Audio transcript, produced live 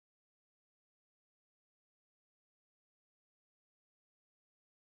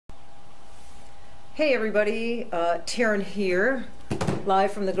Hey everybody, Taryn here,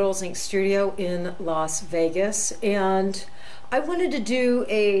 live from the Girls Inc. studio in Las Vegas, and I wanted to do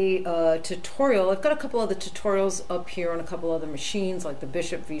a tutorial. I've got a couple other tutorials up here on a couple other machines like the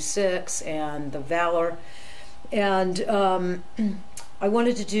Bishop V6 and the Valor, and I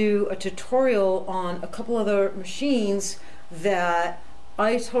wanted to do a tutorial on a couple other machines that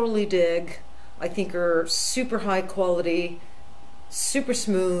I totally dig. I think are super high quality, super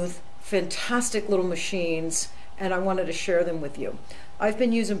smooth, fantastic little machines, and I wanted to share them with you. I've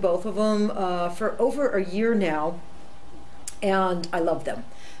been using both of them for over a year now, and I love them.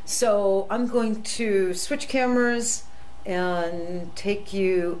 So I'm going to switch cameras and take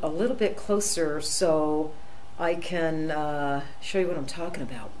you a little bit closer so I can show you what I'm talking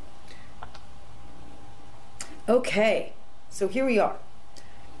about. Okay, so here we are.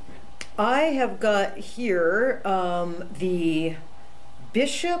 I have got here the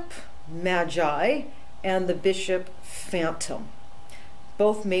Bishop Magi and the Bishop Fantom,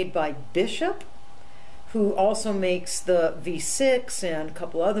 both made by Bishop, who also makes the V6 and a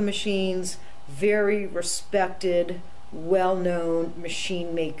couple other machines. Very respected, well-known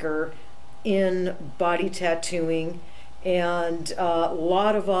machine maker in body tattooing, and a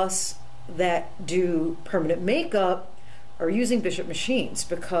lot of us that do permanent makeup are using Bishop machines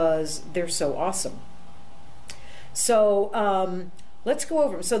because they're so awesome. So let's go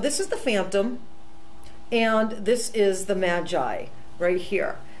over them. So this is the Fantom, and this is the Magi right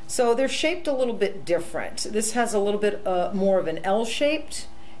here. So they're shaped a little bit different. This has a little bit more of an L-shaped,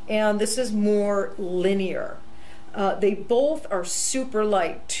 and this is more linear. They both are super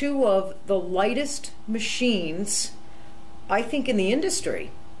light. Two of the lightest machines, I think, in the industry.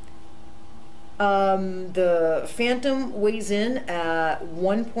 The Fantom weighs in at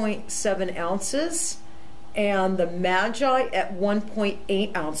 1.7 ounces and the Magi at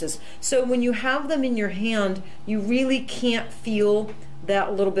 1.8 ounces. So when you have them in your hand, you really can't feel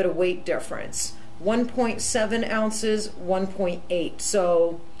that little bit of weight difference. 1.7 ounces, 1.8.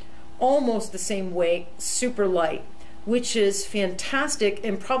 So almost the same weight, super light, which is fantastic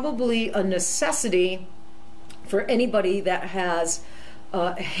and probably a necessity for anybody that has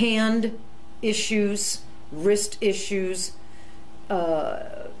hand issues, wrist issues,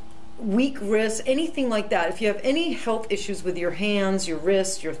 weak wrists, anything like that. If you have any health issues with your hands, your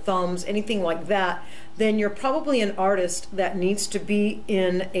wrists, your thumbs, anything like that, then you're probably an artist that needs to be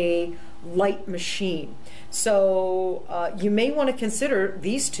in a light machine. So you may want to consider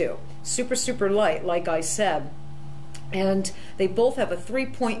these two. Super light, like I said. And they both have a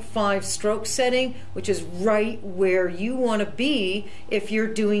 3.5 stroke setting, which is right where you want to be if you're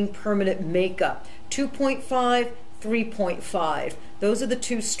doing permanent makeup. 2.5, 3.5. Those are the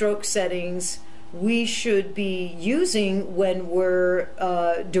two stroke settings we should be using when we're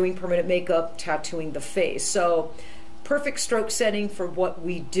doing permanent makeup, tattooing the face. So perfect stroke setting for what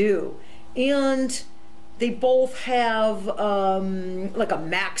we do. And they both have like a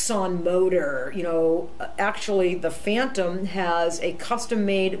Maxon motor. You know, actually the Fantom has a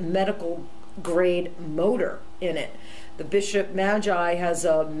custom-made medical grade motor in it. The Bishop Magi has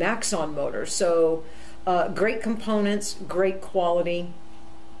a Maxon motor. So great components, great quality.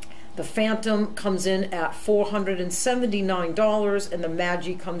 The Fantom comes in at $479 and the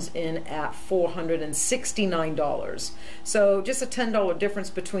Magi comes in at $469. So just a $10 difference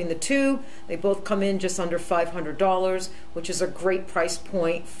between the two. They both come in just under $500, which is a great price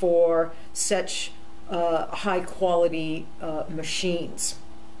point for such high quality machines.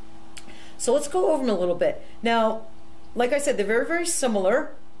 So let's go over them a little bit. Now, like I said, they're very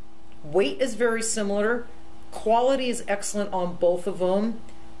similar. Weight is very similar. Quality is excellent on both of them.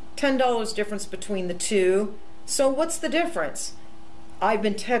 $10 difference between the two. So what's the difference? I've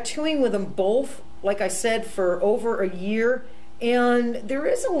been tattooing with them both, like I said, for over a year, and there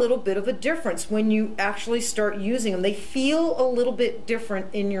is a little bit of a difference when you actually start using them. They feel a little bit different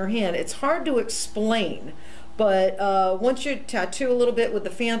in your hand. It's hard to explain, but once you tattoo a little bit with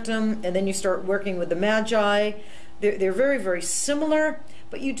the Fantom and then you start working with the Magi, they're very similar,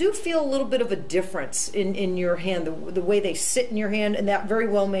 but you do feel a little bit of a difference in your hand, the way they sit in your hand, and that very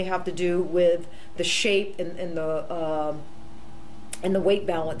well may have to do with the shape and the weight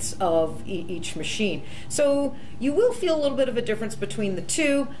balance of each machine. So you will feel a little bit of a difference between the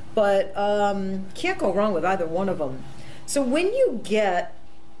two, but can't go wrong with either one of them. So when you get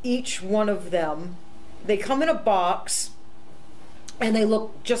each one of them, they come in a box and they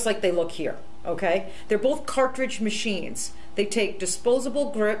look just like they look here. Okay, they're both cartridge machines. They take disposable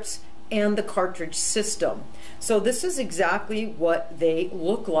grips and the cartridge system. So this is exactly what they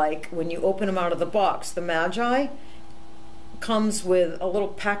look like when you open them out of the box. The Magi comes with a little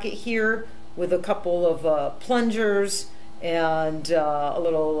packet here with a couple of plungers and a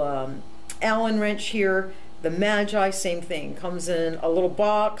little Allen wrench here. The Magi, same thing, comes in a little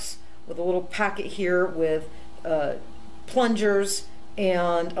box with a little packet here with plungers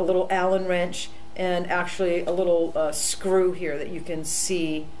and a little Allen wrench, and actually a little screw here that you can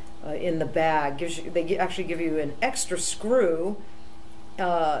see in the bag. They actually give you an extra screw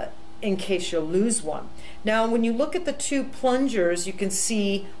in case you lose one. Now when you look at the two plungers, you can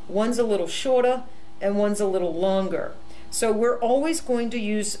see one's a little shorter and one's a little longer. So we're always going to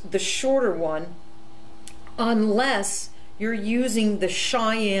use the shorter one unless you're using the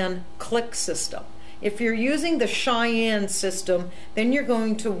Cheyenne click system. If you're using the Cheyenne system, then you're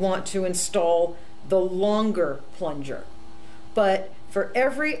going to want to install the longer plunger. But for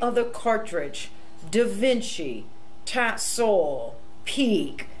every other cartridge, Da Vinci, Tatsol,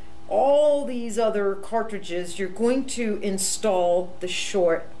 Peak, all these other cartridges, you're going to install the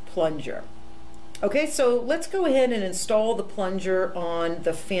short plunger. Okay, so let's go ahead and install the plunger on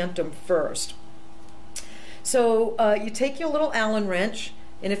the Fantom first. So you take your little Allen wrench,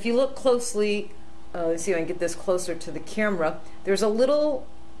 and if you look closely, let's see if I can get this closer to the camera, there's a little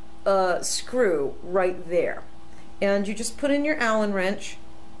screw right there. And you just put in your Allen wrench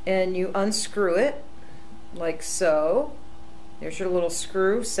and you unscrew it like so. There's your little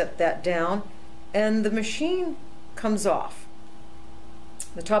screw, set that down, and the machine comes off.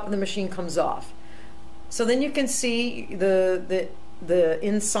 The top of the machine comes off. So then you can see the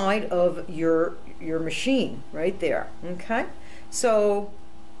inside of your machine right there. Okay, so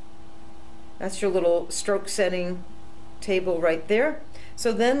that's your little stroke setting table right there.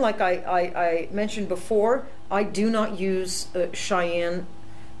 So then, like I mentioned before, I do not use Cheyenne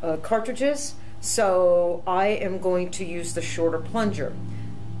cartridges, so I am going to use the shorter plunger.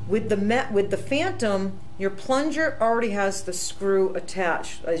 With the Fantom, your plunger already has the screw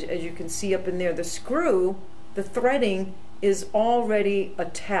attached. As you can see up in there, the screw, the threading is already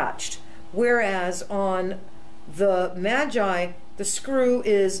attached. Whereas on the Magi, the screw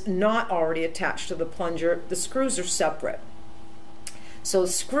is not already attached to the plunger. The screws are separate. So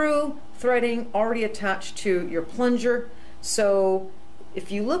screw, threading already attached to your plunger. So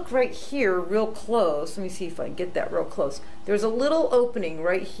if you look right here real close, let me see if I can get that real close. There's a little opening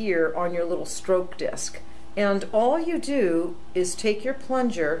right here on your little stroke disc. And all you do is take your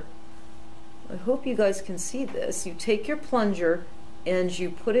plunger, I hope you guys can see this, you take your plunger and you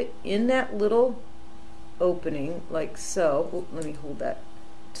put it in that little opening like so. Ooh, let me hold that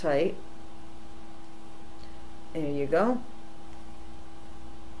tight. There you go.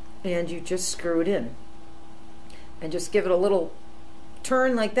 And you just screw it in. And just give it a little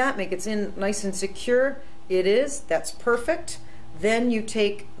turn like that, make it in nice and secure. It is, that's perfect. Then you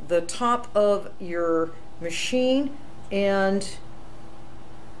take the top of your machine and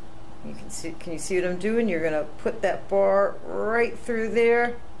you can you see what I'm doing? You're gonna put that bar right through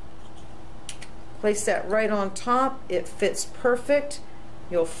there, place that right on top. It fits perfect.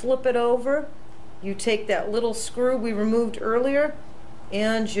 You'll flip it over. You take that little screw we removed earlier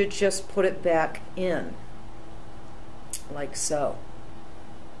and you just put it back in like so.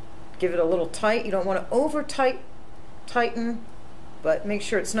 Give it a little tight. You don't want to over tighten, but make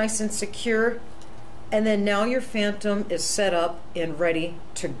sure it's nice and secure. And then now your Fantom is set up and ready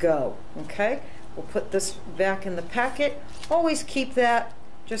to go. Okay, we'll put this back in the packet. Always keep that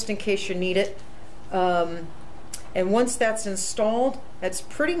just in case you need it. And once that's installed, that's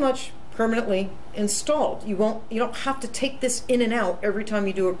pretty much permanently installed. You don't have to take this in and out every time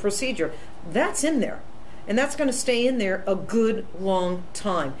you do a procedure. That's in there. And that's going to stay in there a good long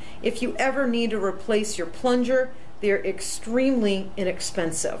time. If you ever need to replace your plunger, they're extremely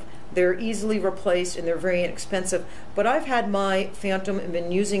inexpensive. They're easily replaced and they're very inexpensive. But I've had my Fantom and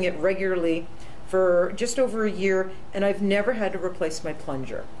been using it regularly for just over a year, and I've never had to replace my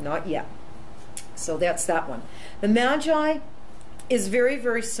plunger. Not yet. So that's that one. The Magi is very,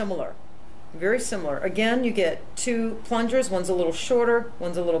 very similar. Very similar. Again, you get two plungers. One's a little shorter,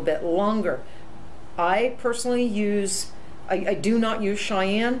 one's a little bit longer. I personally use, I do not use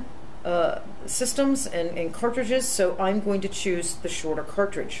Cheyenne systems and cartridges, so I'm going to choose the shorter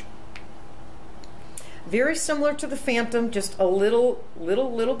cartridge. Very similar to the Fantom, just a little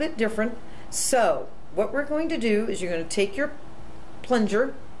bit different. So what we're going to do is you're going to take your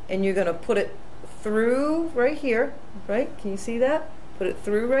plunger and you're going to put it through right here, right? Can you see that? Put it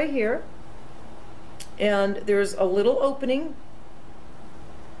through right here. And there's a little opening.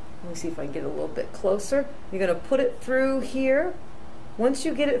 Let me see if I can get a little bit closer. You're going to put it through here. Once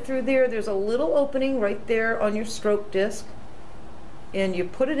you get it through there, there's a little opening right there on your stroke disc. And you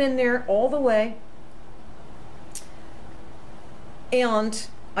put it in there all the way. And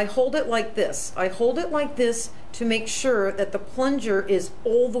I hold it like this. I hold it like this to make sure that the plunger is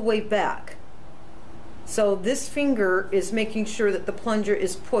all the way back. So this finger is making sure that the plunger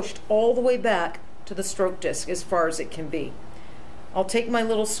is pushed all the way back to the stroke disc as far as it can be. I'll take my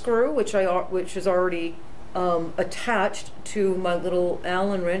little screw, which is already attached to my little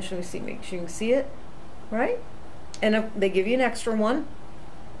Allen wrench. Let me see, make sure you can see it, right? And they give you an extra one.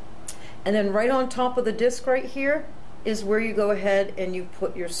 And then right on top of the disc right here is where you go ahead and you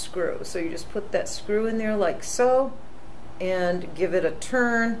put your screw. So you just put that screw in there like so, and give it a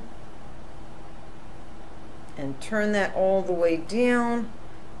turn, and turn that all the way down,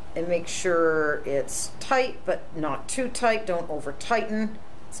 and make sure it's tight but not too tight. Don't over tighten.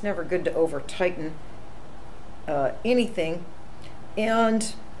 It's never good to over tighten anything.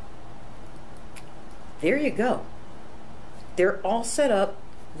 And there you go. They're all set up,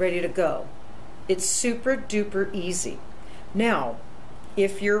 ready to go. It's super duper easy. Now,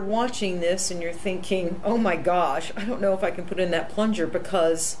 if you're watching this and you're thinking, oh my gosh, I don't know if I can put in that plunger,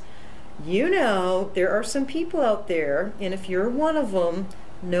 because you know there are some people out there, and if you're one of them,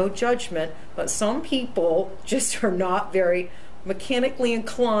 no judgment, but some people just are not very mechanically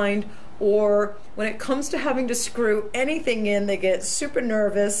inclined, or when it comes to having to screw anything in, they get super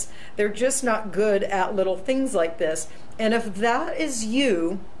nervous. They're just not good at little things like this. And if that is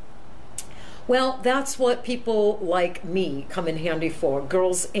you, well, that's what people like me come in handy for.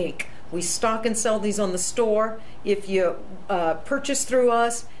 Girls Inc. We stock and sell these on the store. If you purchase through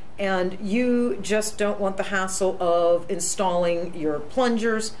us and you just don't want the hassle of installing your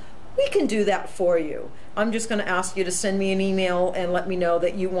plungers, we can do that for you. I'm just going to ask you to send me an email and let me know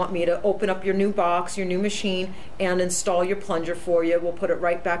that you want me to open up your new box, your new machine, and install your plunger for you. We'll put it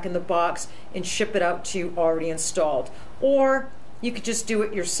right back in the box and ship it out to you already installed. Or you could just do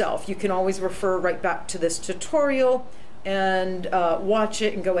it yourself. You can always refer right back to this tutorial and watch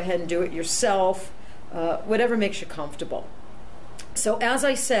it and go ahead and do it yourself, whatever makes you comfortable. So as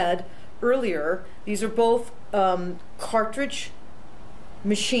I said earlier, these are both cartridge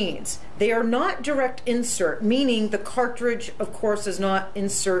machines. They are not direct insert, meaning the cartridge, of course, is not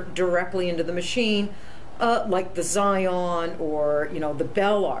insert directly into the machine like the Zion or the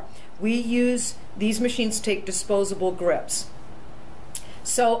Bell are. We use these machines take disposable grips.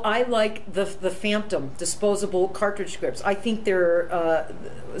 So I like the Fantom disposable cartridge grips. I think they're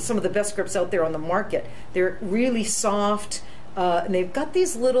some of the best grips out there on the market. They're really soft, and they've got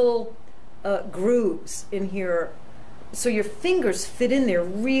these little grooves in here, so your fingers fit in there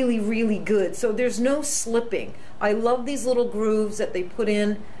really, really good. So there's no slipping. I love these little grooves that they put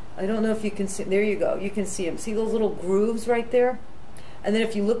in. I don't know if you can see. There you go. You can see them. See those little grooves right there? And then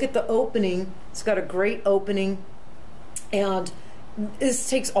if you look at the opening, it's got a great opening. And this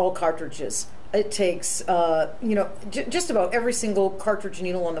takes all cartridges. It takes, just about every single cartridge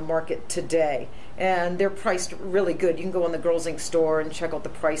needle on the market today. And they're priced really good. You can go on the Girls Inc. store and check out the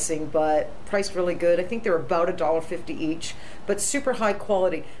pricing, but priced really good. I think they're about $1.50 each, but super high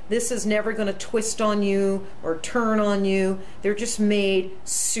quality. This is never going to twist on you or turn on you. They're just made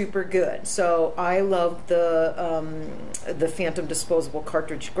super good. So I love the Fantom disposable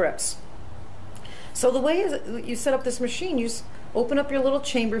cartridge grips. So the way you set up this machine, you just open up your little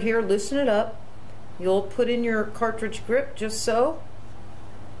chamber here, loosen it up. You'll put in your cartridge grip just so.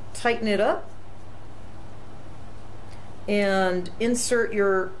 Tighten it up. And insert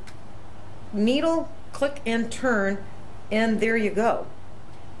your needle, click and turn, and there you go.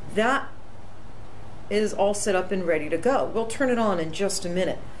 That is all set up and ready to go. We'll turn it on in just a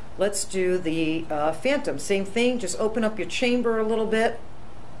minute. Let's do the Fantom. Same thing, just open up your chamber a little bit.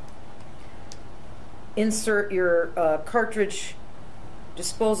 Insert your cartridge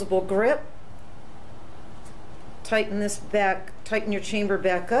disposable grip. Tighten this back, tighten your chamber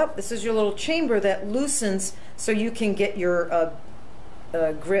back up. This is your little chamber that loosens so you can get your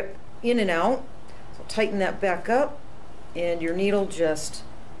grip in and out. So tighten that back up, and your needle just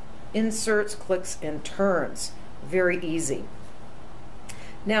inserts, clicks, and turns. Very easy.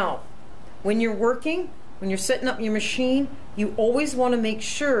 Now, when you're working, when you're setting up your machine, you always want to make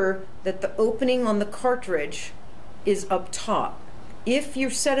sure that the opening on the cartridge is up top. If you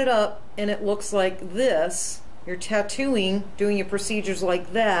set it up and it looks like this, you're tattooing, doing your procedures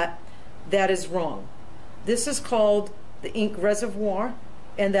like that, that is wrong. This is called the ink reservoir,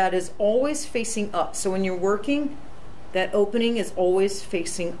 and that is always facing up. So when you're working, that opening is always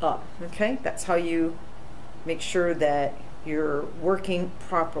facing up, okay? That's how you make sure that you're working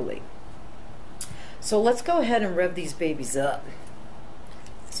properly. So let's go ahead and rev these babies up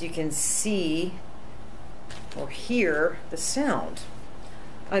so you can see or hear the sound.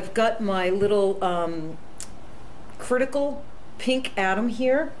 I've got my little critical pink atom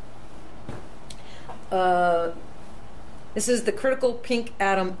here. This is the Critical Pink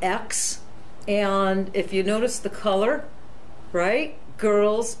Atom X, and if you notice the color, right?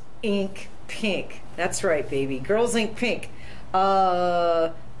 Girls Ink Pink. That's right, baby. Girls Ink Pink.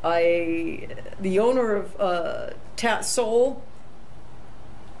 The owner of Tat Soul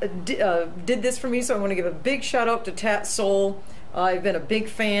did this for me, so I want to give a big shout out to Tat Soul. I've been a big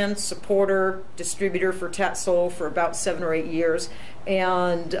fan, supporter, distributor for Tat Soul for about 7 or 8 years,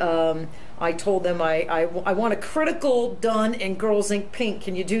 and I told them I want a critical done in Girls Ink Pink.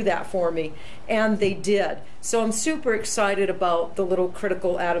 Can you do that for me? And they did. So I'm super excited about the little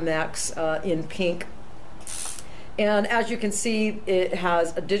Critical Atom X in pink. And as you can see, it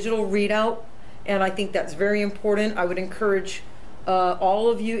has a digital readout, and I think that's very important. I would encourage all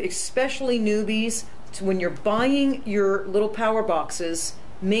of you, especially newbies, to when you're buying your little power boxes,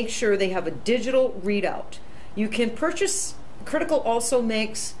 make sure they have a digital readout. You can purchase, Critical also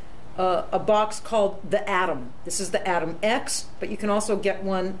makes a box called the Atom. This is the Atom X, but you can also get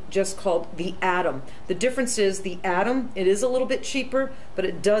one just called the Atom. The difference is the Atom, it is a little bit cheaper, but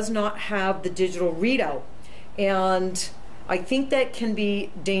it does not have the digital readout. And I think that can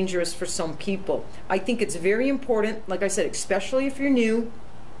be dangerous for some people. I think it's very important, like I said, especially if you're new,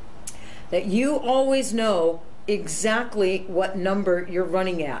 that you always know exactly what number you're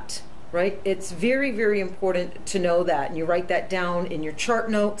running at, right? It's very, very important to know that, and you write that down in your chart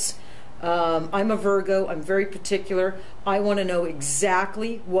notes. I'm a Virgo, I'm very particular. I want to know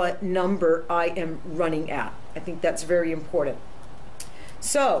exactly what number I am running at. I think that's very important.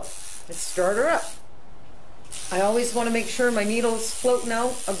 So, let's start her up. I always want to make sure my needle's floating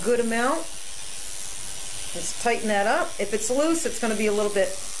out a good amount. Let's tighten that up. If it's loose, it's going to be a little bit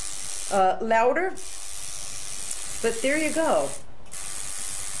louder. But there you go.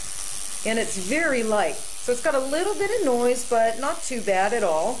 And it's very light. So it's got a little bit of noise, but not too bad at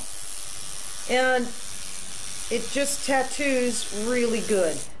all. And it just tattoos really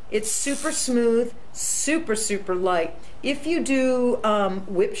good. It's super smooth, super, super light. If you do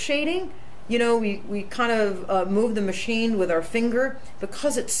whip shading, you know, we kind of move the machine with our finger.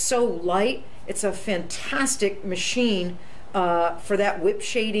 Because it's so light, it's a fantastic machine for that whip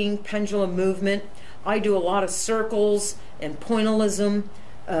shading, pendulum movement. I do a lot of circles and pointillism,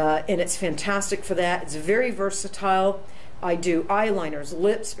 and it's fantastic for that. It's very versatile. I do eyeliners,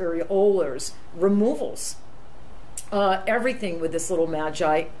 lips, areolas, removals, everything with this little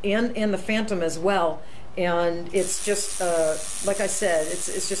Magi, and the Fantom as well. And it's just, like I said,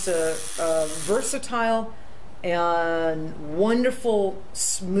 it's just a versatile and wonderful,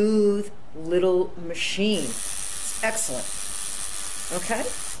 smooth little machine. It's excellent. Okay,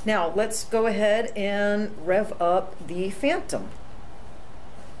 now let's go ahead and rev up the Fantom.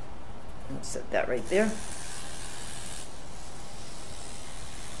 I'll set that right there.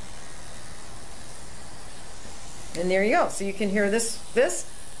 And there you go. So you can hear this. This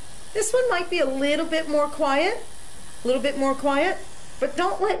one might be a little bit more quiet, but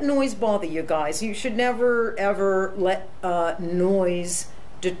don't let noise bother you guys. You should never ever let noise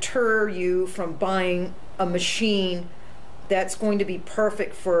deter you from buying a machine that's going to be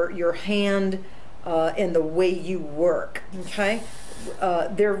perfect for your hand and the way you work, okay?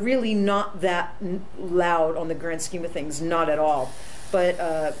 They're really not that loud on the grand scheme of things, not at all.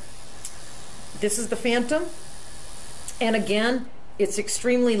 But this is the Fantom. And again, it's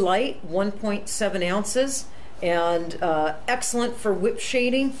extremely light, 1.7 ounces, and excellent for whip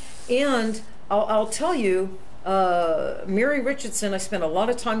shading. And I'll tell you, Mary Richardson, I spent a lot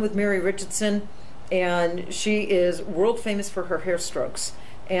of time with Mary Richardson, and she is world famous for her hair strokes.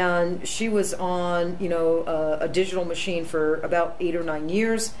 And she was on, you know, a digital machine for about 8 or 9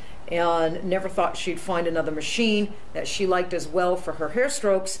 years, and never thought she'd find another machine that she liked as well for her hair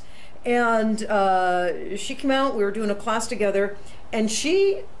strokes. And she came out, we were doing a class together, and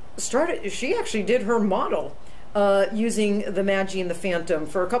she actually did her model using the Magi and the Fantom.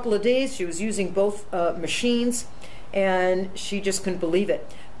 For a couple of days, she was using both machines, and she just couldn't believe it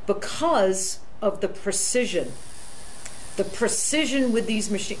because of the precision. The precision with these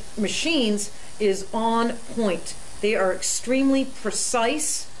machines is on point. They are extremely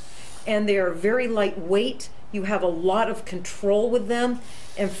precise, and they are very lightweight. You have a lot of control with them,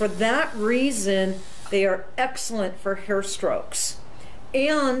 and for that reason, they are excellent for hair strokes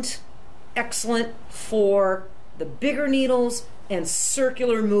and excellent for the bigger needles and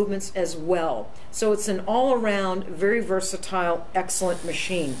circular movements as well. So it's an all-around, very versatile, excellent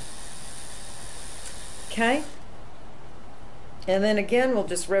machine. Okay? And then again, we'll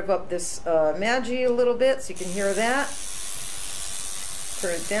just rev up this Magi a little bit so you can hear that.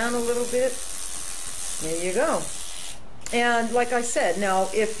 Turn it down a little bit. There you go. And like I said, now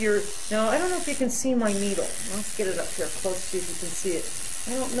I don't know if you can see my needle. Let's get it up here close, see if you can see it.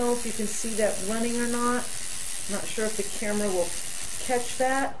 I don't know if you can see that running or not. I'm not sure if the camera will catch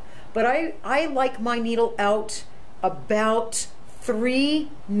that. But I like my needle out about 3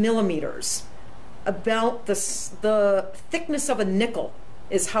 millimeters. About the thickness of a nickel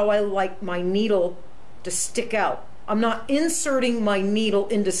is how I like my needle to stick out. I'm not inserting my needle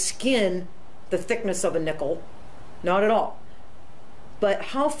into skin the thickness of a nickel. Not at all. But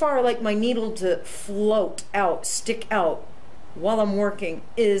how far I like my needle to float out, stick out while I'm working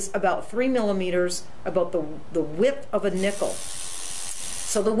is about 3 millimeters, about the width of a nickel.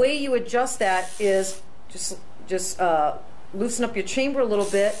 So the way you adjust that is just loosen up your chamber a little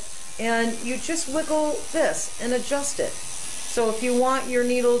bit, and you just wiggle this and adjust it. So if you want your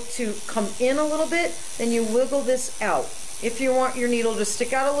needle to come in a little bit, then you wiggle this out. If you want your needle to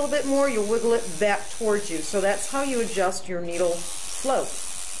stick out a little bit more, you wiggle it back towards you. So that's how you adjust your needle float.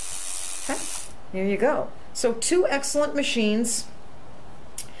 Okay, there you go. So 2 excellent machines.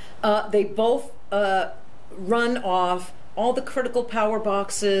 They both run off all the critical power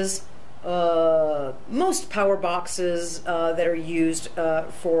boxes. Most power boxes that are used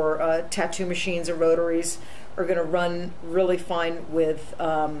for tattoo machines or rotaries are going to run really fine with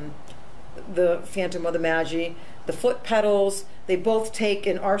the Fantom or the Magi. The foot pedals, they both take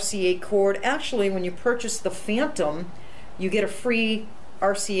an RCA cord. Actually, when you purchase the Fantom, you get a free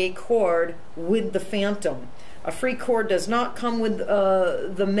RCA cord with the Fantom. A free cord does not come with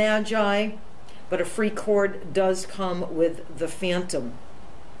the Magi, but a free cord does come with the Fantom.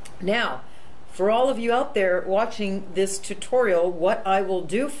 Now, for all of you out there watching this tutorial, what I will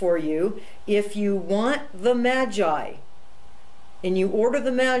do for you, if you want the Magi and you order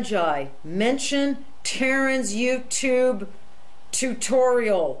the Magi, mention Taryn's YouTube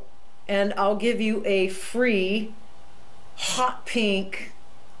tutorial and I'll give you a free hot pink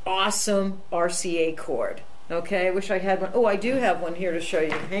awesome RCA cord. Okay, I wish I had one. Oh, I do have one here to show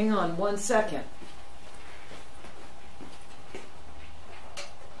you. Hang on one second.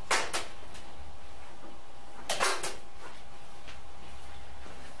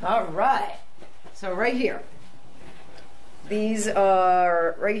 All right, so right here. These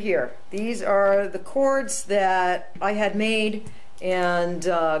are right here. These are the cords that I had made and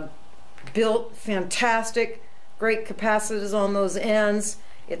built. Fantastic, great capacitors on those ends.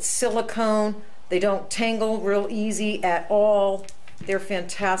 It's silicone. They don't tangle real easy at all. They're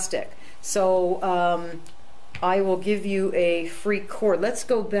fantastic. So I will give you a free cord. Let's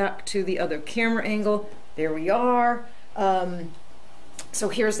go back to the other camera angle. There we are. So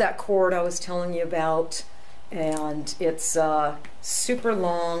here's that cord I was telling you about. And it's super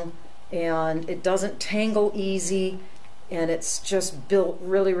long and it doesn't tangle easy and it's just built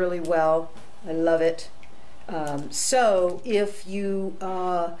really, really well. I love it. So if you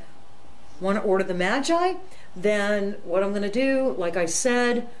want to order the Magi, then what I'm going to do, like I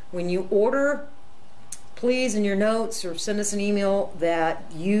said, when you order, please in your notes or send us an email that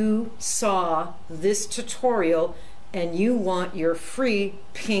you saw this tutorial and you want your free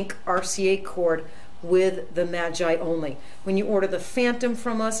pink RCA cord with the Magi only. When you order the Fantom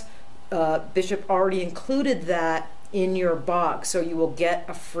from us, Bishop already included that in your box, so you will get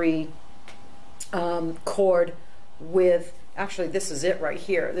a free cord with, actually this is it right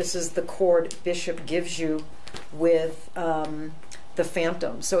here. This is the cord Bishop gives you with the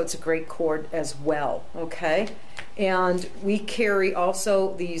Fantom, so it's a great cord as well. Okay, and we carry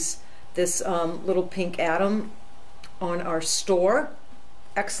also this little pink atom on our store.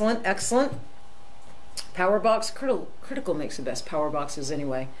 Excellent, excellent. Power box, Critical makes the best power boxes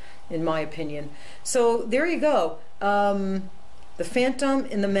anyway, in my opinion. So there you go. The Fantom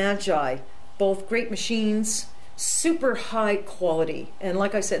and the Magi, both great machines, super high quality. And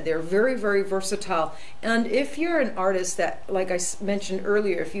like I said, they're very, very versatile. And if you're an artist that, like I mentioned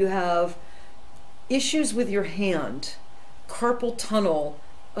earlier, if you have issues with your hand, carpal tunnel,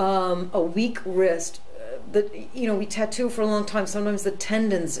 a weak wrist, we tattoo for a long time, sometimes the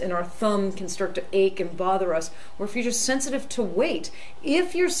tendons in our thumb can start to ache and bother us, or if you're just sensitive to weight.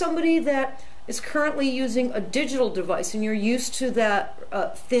 If you're somebody that is currently using a digital device and you're used to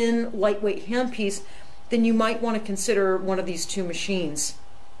that thin, lightweight handpiece, then you might want to consider one of these 2 machines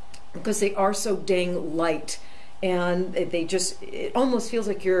because they are so dang light and it almost feels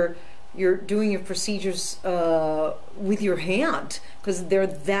like you're doing your procedures with your hand because they're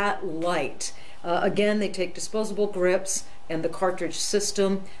that light. Again, they take disposable grips and the cartridge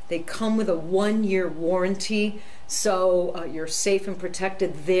system. They come with a 1-year warranty, so you're safe and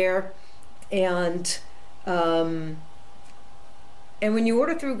protected there. And And when you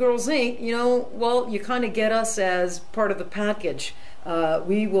order through Girls Inc., you know, well, you kind of get us as part of the package.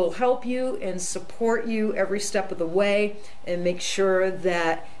 We will help you and support you every step of the way and make sure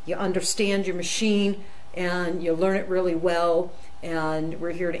that you understand your machine and you learn it really well. And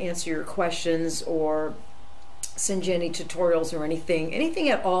we're here to answer your questions or send you any tutorials or anything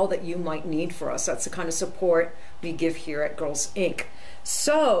at all that you might need for us. That's the kind of support we give here at Girls Inc.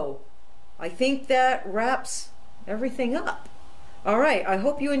 So I think that wraps everything up. All right, I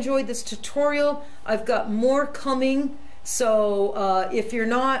hope you enjoyed this tutorial. I've got more coming. So if you're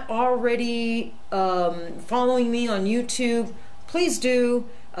not already following me on YouTube, please do.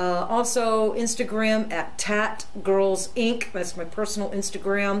 Also Instagram at Tat Girls Inc. That's my personal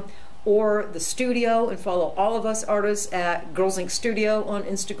Instagram, or the studio, and follow all of us artists at Girls Inc. Studio on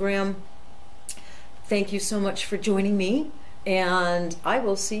Instagram. Thank you so much for joining me, and I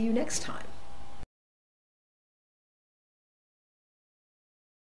will see you next time.